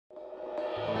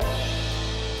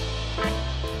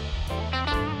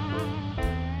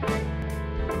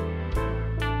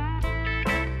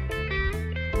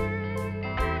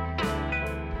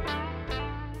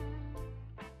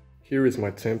here is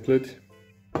my template.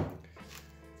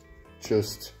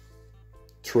 Just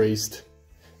traced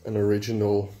an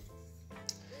original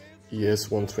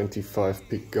ES-125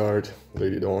 pickguard,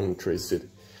 laid it on and traced it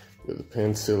with a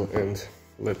pencil, and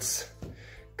let's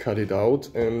cut it out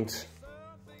and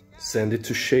send it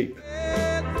to shape.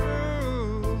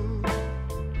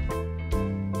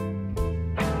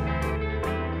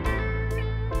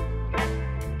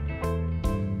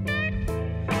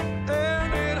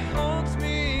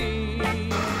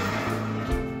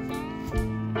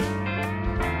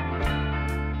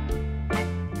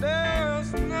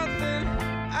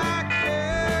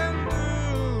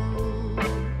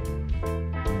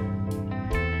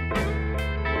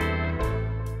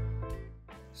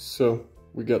 So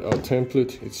we got our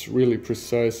template. It's really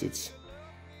precise. It's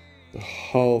the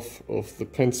half of the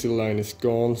pencil line is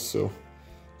gone, so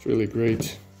it's really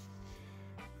great.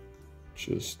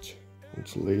 Just want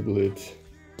to label it.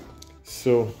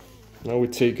 So now we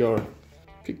take our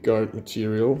pickguard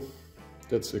material.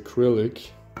 That's acrylic.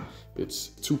 It's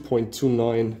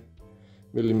 2.29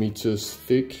 millimeters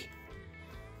thick,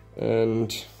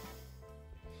 and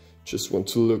just want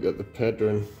to look at the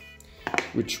pattern,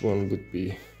 which one would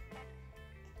be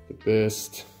the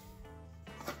best.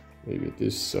 Maybe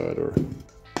this side or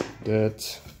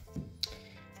that.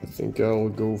 I think I'll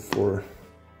go for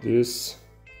this.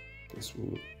 This will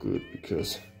look good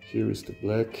because here is the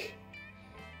black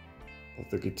of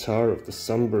the guitar of the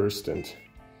sunburst, and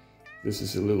this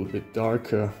is a little bit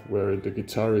darker where the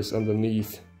guitar is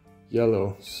underneath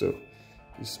yellow, so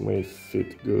this may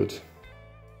fit good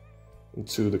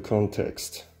into the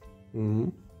context.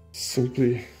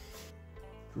 Simply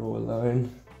draw a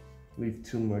line, leave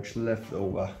too much left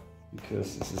over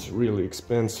because this is really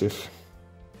expensive.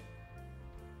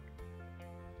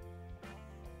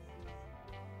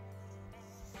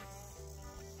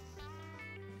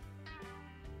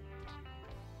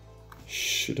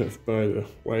 Should have buy the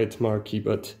white marquee,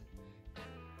 but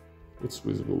it's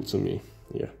visible to me.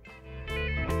 Yeah.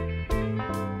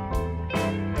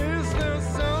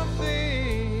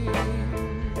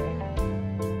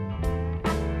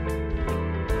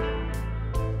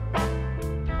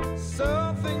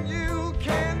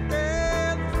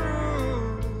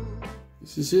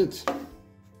 This is it.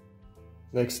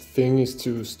 Next thing is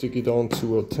to stick it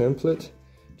onto a template,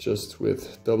 just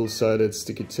with double-sided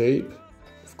sticky tape.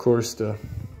 Of course, the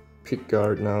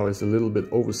pickguard now is a little bit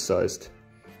oversized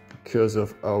because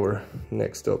of our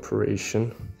next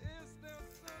operation.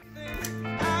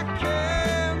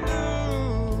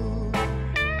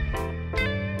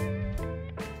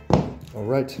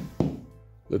 Alright,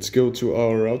 let's go to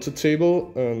our router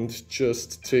table and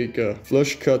just take a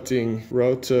flush cutting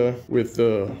router with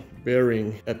the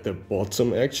bearing at the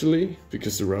bottom, actually,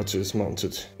 because the router is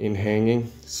mounted in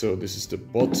hanging. So this is the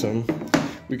bottom.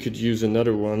 We could use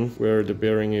another one where the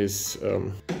bearing is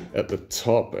at the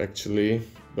top, actually,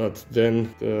 but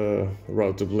then the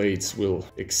router blades will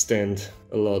extend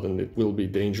a lot and it will be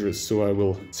dangerous. So I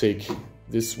will take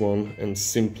this one and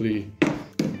simply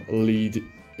lead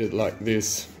it like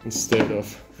this instead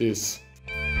of this.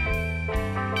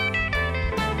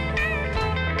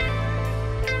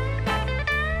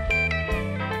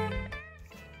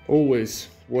 Always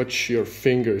watch your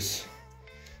fingers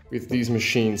with these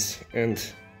machines and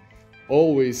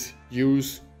always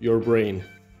use your brain,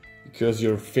 because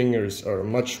your fingers are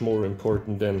much more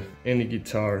important than any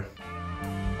guitar.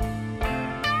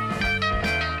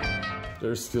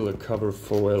 There's still a cover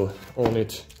foil on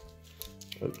it,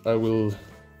 but I will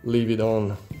leave it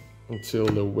on until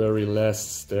the very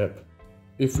last step.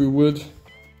 If we would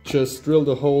just drill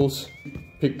the holes,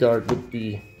 pickguard would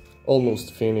be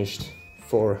almost finished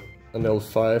for an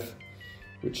L5,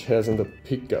 which hasn't a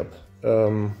pickup.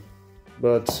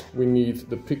 But we need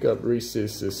the pickup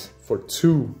recesses for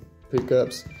 2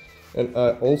 pickups, and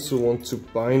I also want to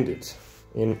bind it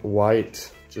in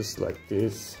white, just like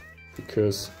this,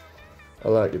 because I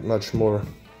like it much more.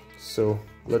 So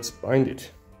let's bind it.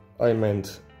 I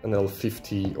meant an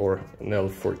L50 or an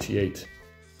L48,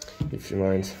 if you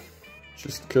mind.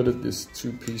 Just cut it these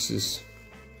 2 pieces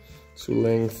to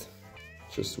length,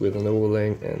 just with an overlay,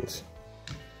 and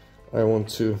I want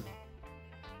to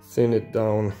thin it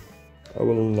down. I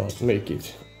will not make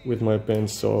it with my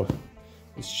bandsaw,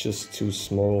 it's just too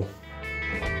small.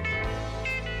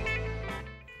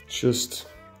 Just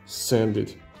sand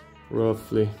it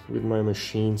roughly with my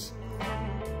machines.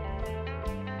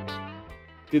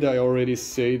 Did I already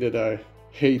say that I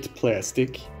hate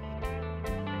plastic?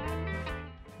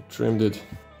 I trimmed it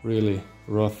really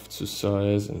rough to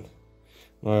size, and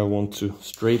now I want to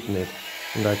straighten it,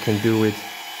 and I can do it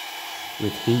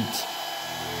with heat.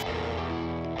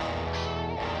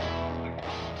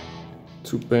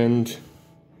 to bend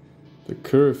the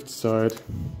curved side,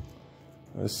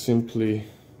 I simply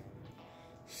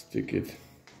stick it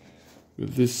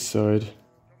with this side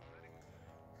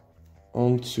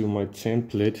onto my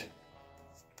template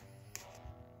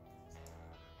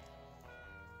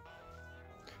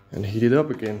and heat it up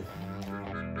again.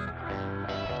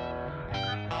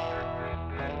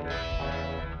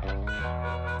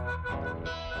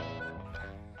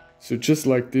 So just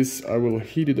like this, I will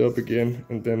heat it up again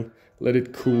and then let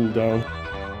it cool down.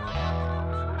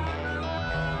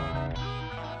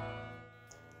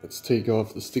 Let's take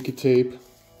off the sticky tape.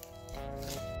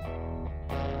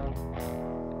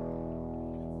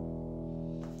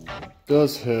 It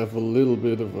does have a little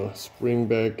bit of a spring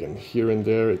back, and here and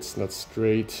there it's not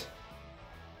straight,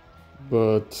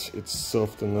 but it's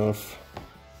soft enough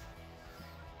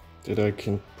that I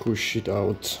can push it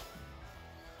out.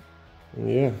 And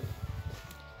yeah,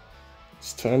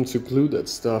 it's time to glue that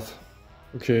stuff.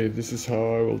 Okay, this is how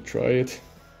I will try it.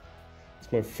 It's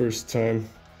my first time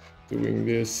doing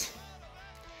this.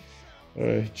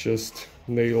 I just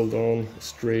nailed on a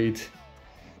straight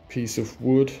piece of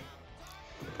wood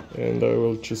and I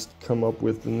will just come up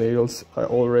with the nails. I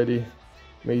already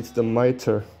made the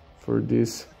miter for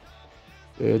this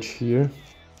edge here.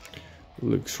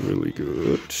 Looks really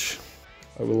good.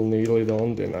 I will nail it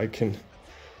on, then I can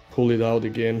pull it out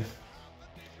again,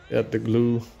 add the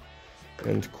glue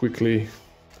and quickly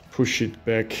push it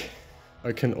back.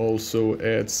 I can also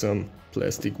add some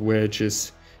plastic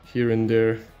wedges here and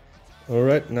there.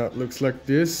 Alright, now it looks like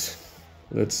this.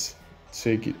 Let's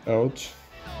take it out.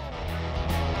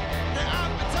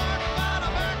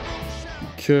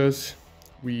 Because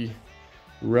we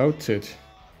routed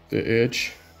the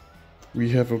edge, we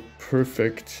have a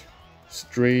perfect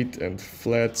straight and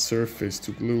flat surface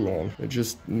to glue on. I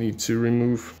just need to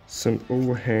remove some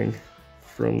overhang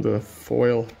from the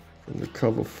foil, from the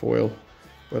cover foil,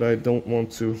 but I don't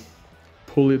want to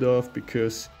pull it off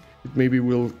because it maybe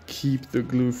will keep the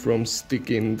glue from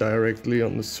sticking directly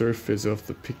on the surface of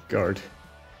the pickguard,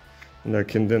 and I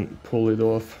can then pull it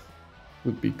off.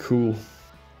 Would be cool.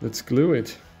 Let's glue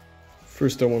it.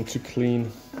 First I want to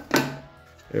clean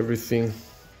everything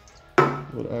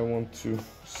what I want to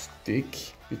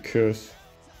stick, because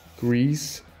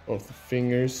grease of the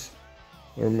fingers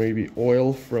or maybe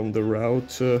oil from the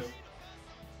router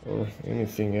or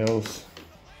anything else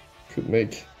could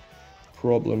make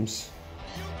problems.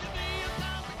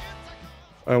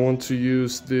 I want to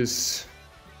use this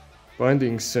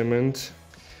binding cement.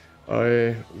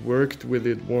 I worked with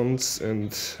it once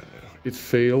and it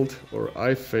failed, or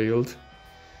I failed.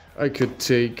 I could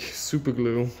take super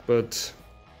glue, but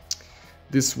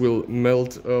this will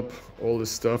melt up all the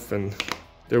stuff and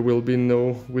there will be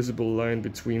no visible line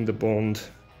between the bond.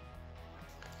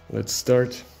 Let's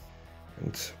start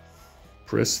and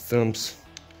press thumbs.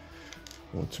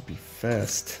 I want to be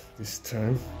fast this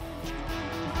time.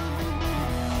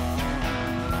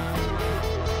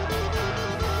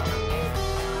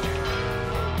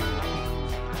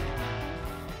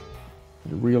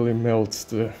 It really melts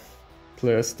the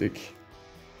plastic.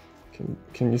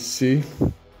 Can you see?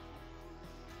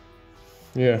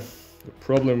 Yeah, the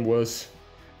problem was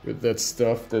with that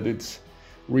stuff that it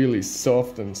really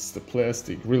softens the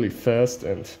plastic really fast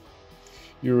and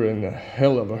you're in a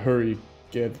hell of a hurry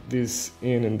get this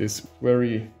in this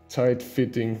very tight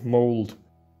fitting mold.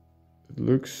 It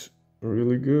looks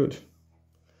really good.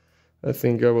 I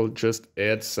think I will just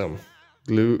add some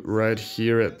glue right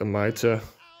here at the miter.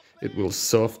 It will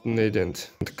soften it and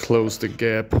close the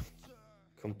gap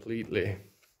completely.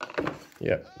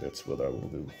 Yeah, that's what I will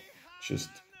do. Just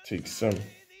take some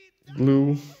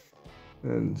glue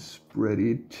and spread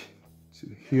it to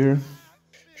here.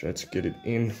 Try to get it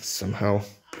in somehow.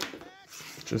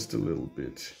 Just a little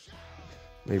bit.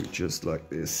 Maybe just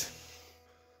like this.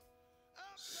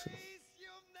 So.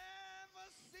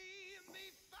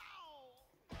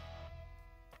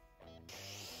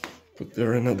 Put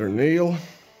there another nail,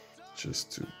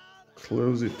 just to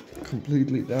close it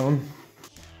completely down.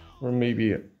 Or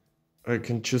maybe I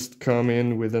can just come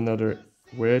in with another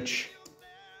wedge.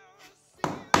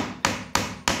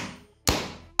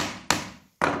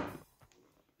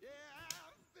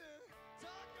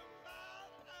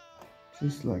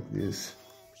 Just like this.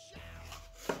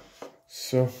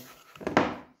 So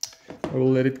I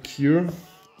will let it cure. It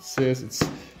says it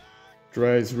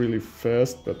dries really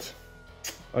fast, but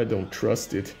I don't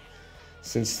trust it.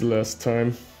 Since the last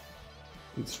time,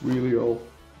 it's really all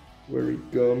very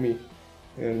gummy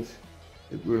and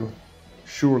it will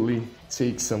surely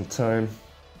take some time.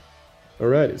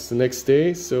 Alright, it's the next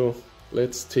day, so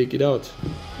let's take it out.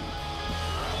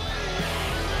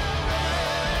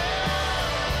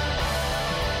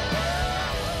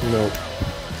 No,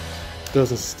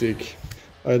 doesn't stick.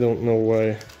 I don't know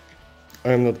why.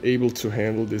 I'm not able to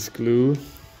handle this glue,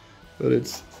 but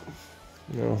it's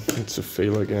a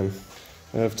fail again.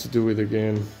 I have to do it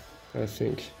again, I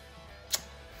think.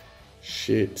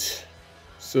 Shit.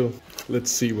 So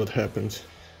let's see what happened.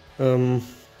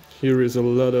 Here is a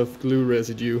lot of glue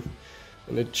residue,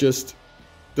 and it just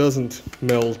doesn't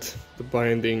melt the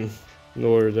binding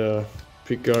nor the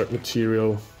pickguard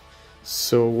material.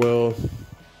 So well,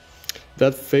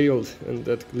 that failed, and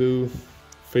that glue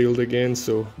failed again,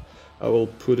 so I will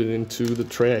put it into the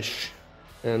trash,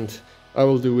 and I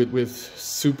will do it with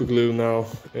super glue now,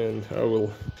 and I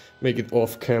will make it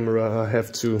off camera. I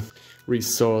have to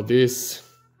resaw this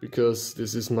because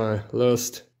this is my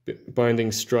last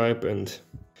binding stripe, and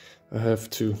I have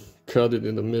to cut it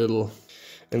in the middle,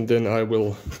 and then I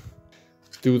will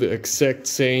do the exact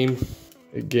same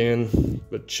again,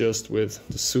 but just with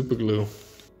the super glue.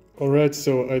 Alright,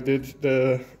 so I did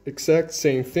the exact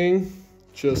same thing,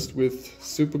 just with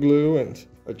super glue, and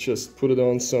I just put it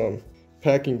on some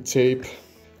packing tape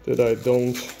that I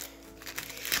don't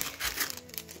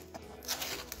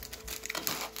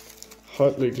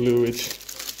hotly glue it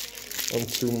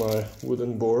onto my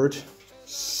wooden board.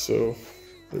 So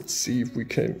let's see if we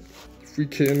can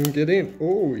get in.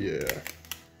 Oh yeah,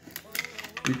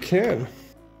 we can.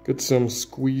 Got some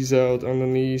squeeze out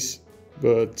underneath,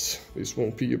 but this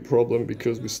won't be a problem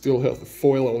because we still have the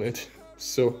foil on it.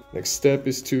 So next step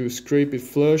is to scrape it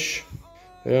flush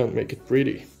and make it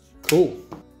pretty. Cool.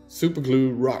 Super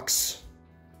glue rocks.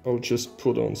 I'll just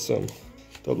put on some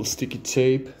double sticky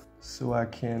tape so I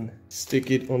can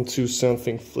stick it onto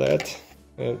something flat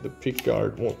and the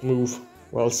pickguard won't move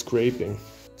while scraping.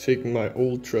 Taking my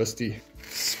old trusty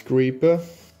scraper.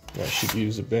 I should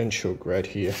use a bench hook right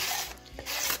here.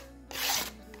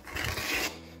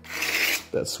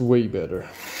 That's way better.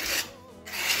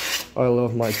 I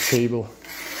love my table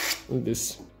in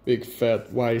this big fat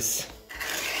vise.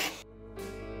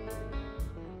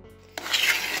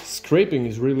 Scraping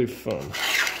is really fun.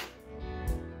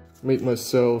 Made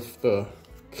myself the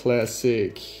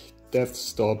classic death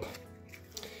stop,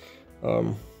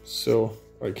 so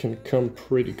I can come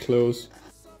pretty close,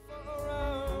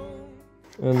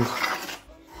 and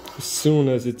as soon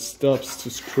as it stops to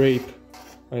scrape,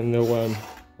 I know I'm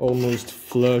almost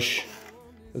flush.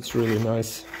 That's really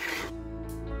nice.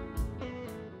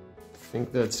 I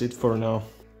think that's it for now.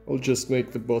 I'll just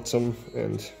make the bottom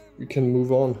and we can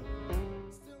move on.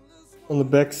 On the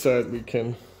back side we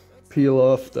can peel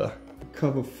off the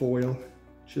cover foil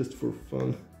just for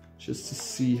fun, just to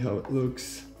see how it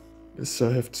looks. Guess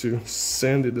I have to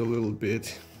sand it a little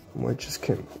bit. I might just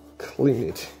can clean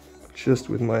it just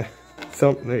with my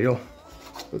thumbnail,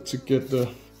 but to get the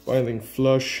binding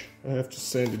flush I have to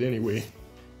sand it anyway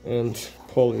and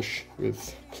polish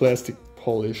with plastic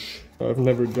polish. I've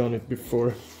never done it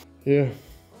before. Yeah,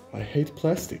 I hate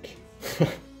plastic.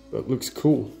 That looks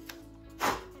cool.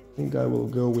 I think I will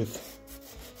go with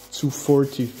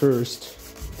 240 first.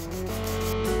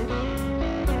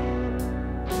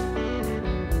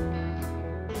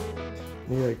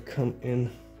 Here I come in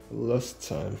last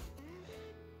time,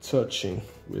 touching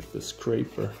with the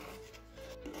scraper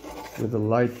with a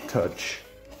light touch.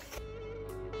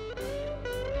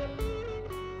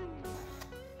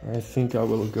 I think I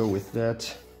will go with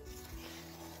that,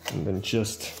 and then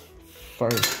just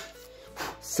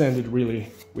sand it really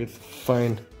with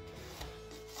fine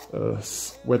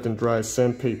wet and dry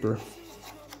sandpaper.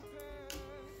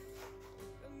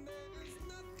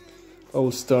 I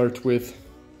will start with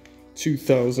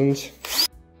 2000.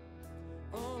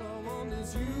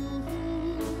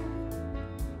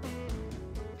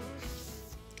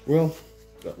 Well,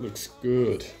 that looks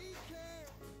good,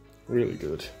 really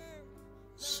good.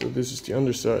 So this is the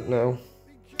underside now,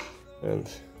 and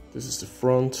this is the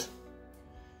front.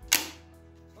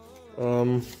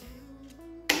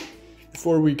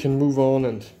 Before we can move on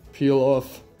and peel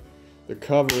off the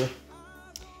cover,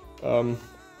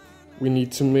 we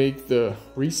need to make the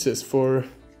recess for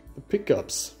the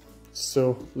pickups.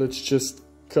 So let's just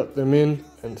cut them in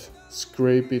and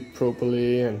scrape it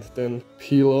properly, and then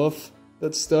peel off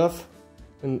that stuff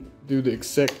and do the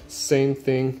exact same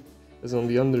thing as on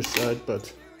the underside,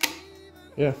 but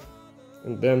yeah,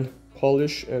 and then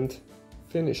polish and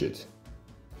finish it.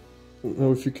 I don't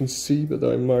know if you can see, but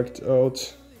I marked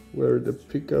out where the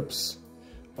pickups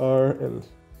are, and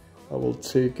I will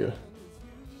take a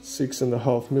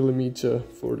 6.5 millimeter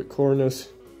for the corners.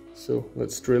 So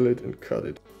let's drill it and cut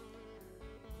it.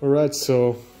 Alright,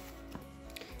 so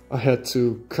I had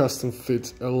to custom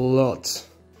fit a lot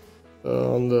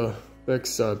on the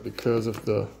backside because of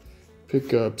the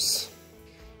pickups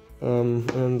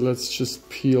And let's just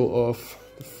peel off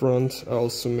the front. I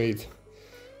also made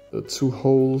the 2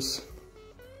 holes.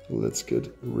 Let's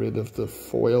get rid of the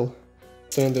foil.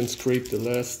 Sand and scrape the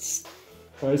last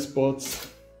high spots.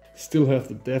 Still have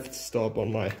the depth stop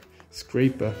on my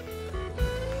scraper.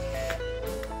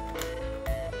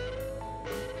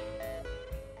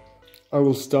 I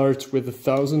will start with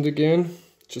 1000 again,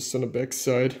 just on the back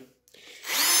side,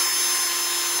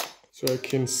 so I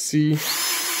can see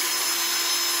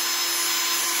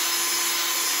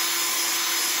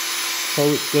how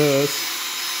it does.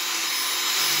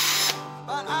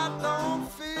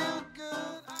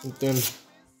 And then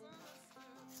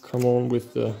come on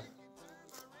with the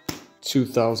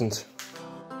 2000.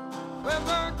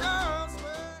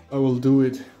 I will do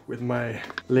it with my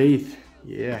lathe,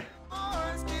 yeah.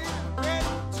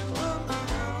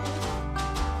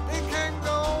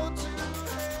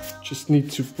 Just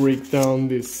need to break down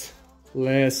this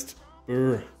last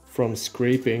burr from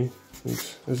scraping. And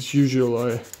as usual,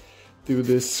 I do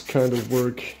this kind of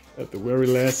work at the very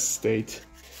last state.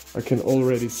 I can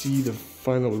already see the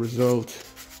final result.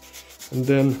 And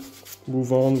then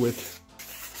move on with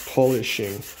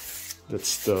polishing that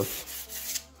stuff.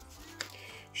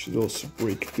 Should also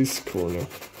break this corner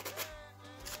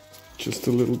just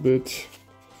a little bit.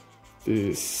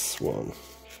 This one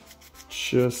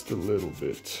just a little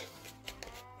bit.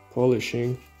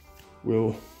 Polishing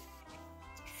will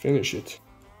finish it.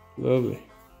 Lovely,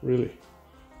 really.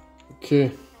 Okay,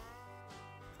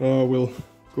 now we'll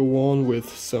go on with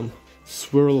some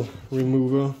swirl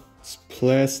remover. It's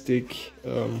plastic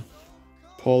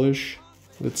polish.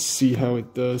 Let's see how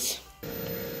it does.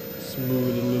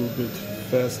 Smooth it a little bit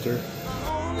faster.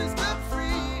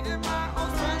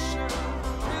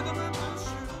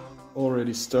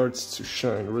 Already starts to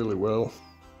shine really well.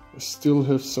 I still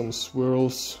have some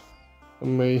swirls. I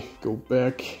may go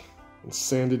back and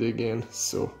sand it again,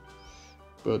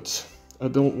 but I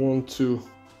don't want to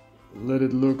let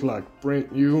it look like brand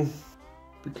new,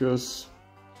 because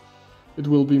it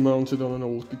will be mounted on an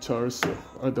old guitar, so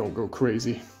I don't go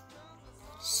crazy.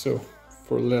 So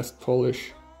for last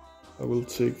polish, I will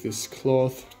take this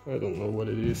cloth. I don't know what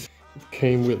it is. It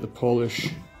came with the polish.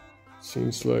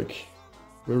 Seems like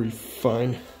very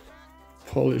fine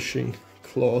polishing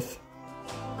cloth.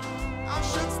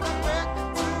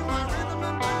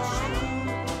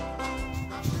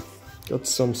 Got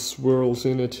some swirls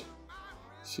in it,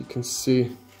 as you can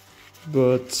see,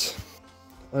 but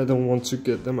I don't want to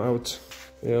get them out.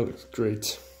 Yeah, looks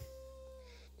great.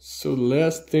 So the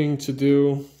last thing to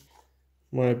do,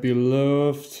 my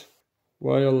beloved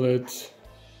violet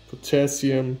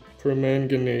potassium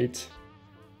permanganate.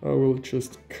 I will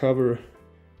just cover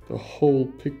the whole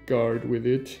pickguard with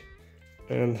it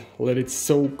and let it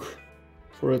soak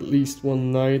for at least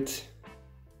one night,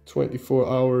 24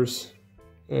 hours.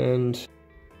 And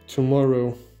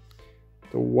tomorrow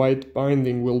the white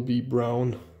binding will be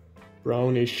brown,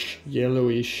 brownish,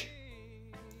 yellowish.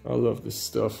 I love this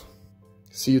stuff.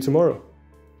 See you tomorrow,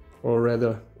 or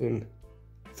rather in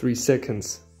 3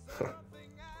 seconds.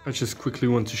 I just quickly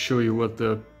want to show you what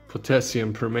the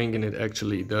potassium permanganate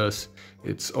actually does.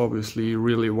 It's obviously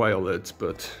really violet,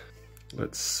 but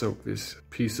let's soak this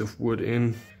piece of wood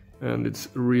in. And it's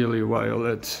really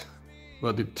violet,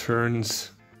 but it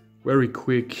turns very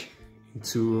quick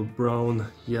into a brown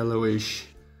yellowish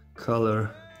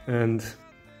color. And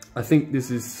I think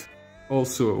this is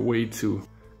also a way to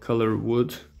color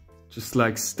wood, just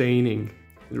like staining.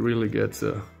 It really gets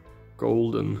a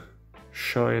golden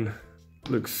shine.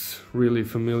 Looks really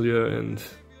familiar and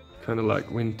kind of like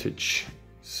vintage,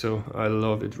 so I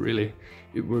love it really.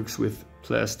 It works with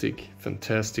plastic,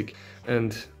 fantastic.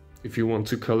 And if you want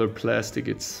to color plastic,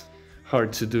 it's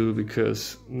hard to do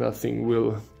because nothing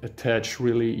will attach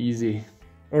really easy.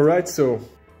 Alright, so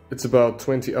it's about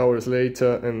 20 hours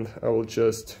later, and I will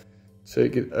just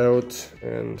take it out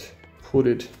and put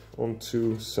it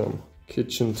onto some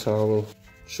kitchen towel.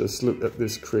 Just look at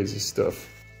this crazy stuff.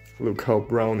 Look how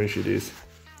brownish it is.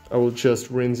 I will just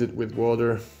rinse it with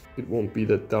water. It won't be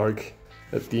that dark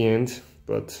at the end,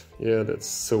 but yeah, that's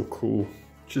so cool.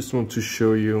 Just want to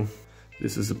show you.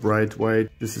 This is a bright white.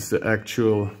 This is the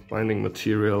actual binding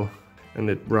material, and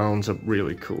it browns up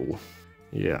really cool.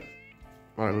 Yeah,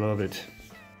 I love it.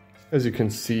 As you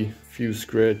can see, few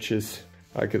scratches.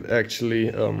 I could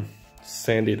actually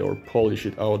sand it or polish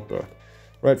it out, but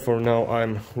right for now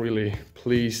I'm really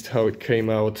pleased how it came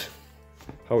out,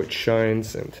 how it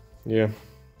shines, and yeah,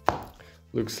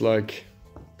 looks like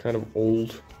kind of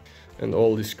old. And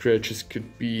all these scratches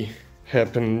could be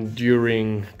happen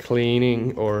during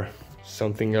cleaning or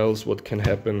something else what can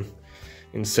happen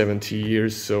in 70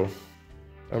 years, so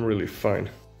I'm really fine.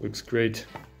 looks great.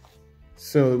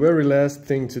 So the very last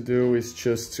thing to do is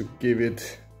just to give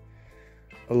it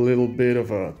a little bit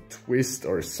of a twist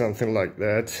or something like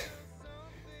that.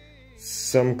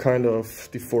 Some kind of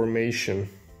deformation,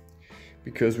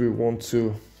 because we want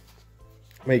to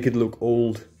make it look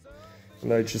old.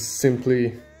 And I just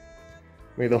simply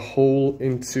made a hole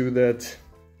into that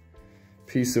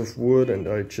piece of wood, and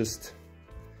I just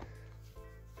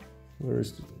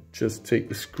take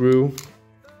the screw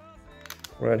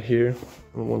right here.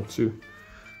 I want to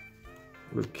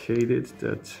locate it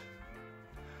that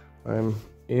I'm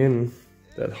in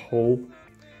that hole,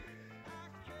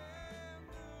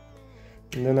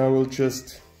 and then I will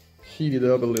just heat it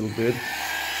up a little bit.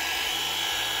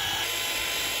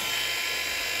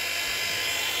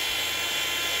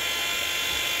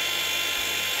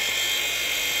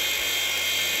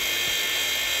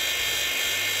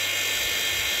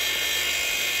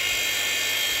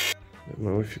 I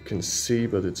don't know if you can see,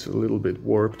 but it's a little bit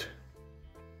warped.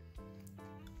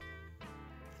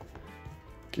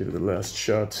 Give it a last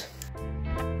shot.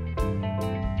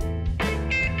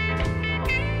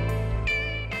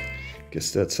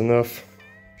 Guess that's enough.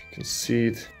 You can see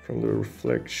it from the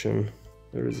reflection.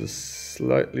 There is a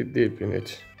slightly dip in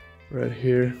it right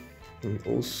here. And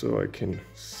also I can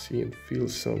see and feel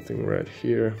something right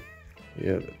here.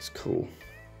 Yeah, that's cool.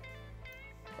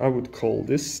 I would call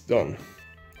this done.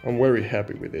 I'm very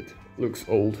happy with it. It looks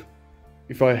old.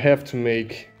 If I have to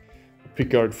make a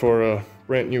pickguard for a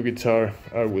brand new guitar,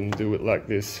 I wouldn't do it like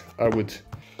this. I would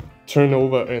turn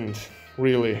over and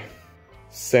really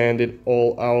sand it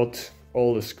all out,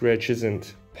 all the scratches, and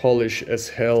polish as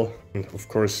hell. And of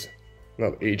course,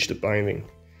 not age the binding.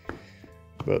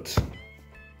 But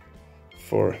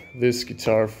for this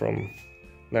guitar from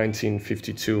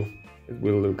 1952, it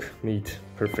will look neat,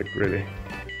 perfect really.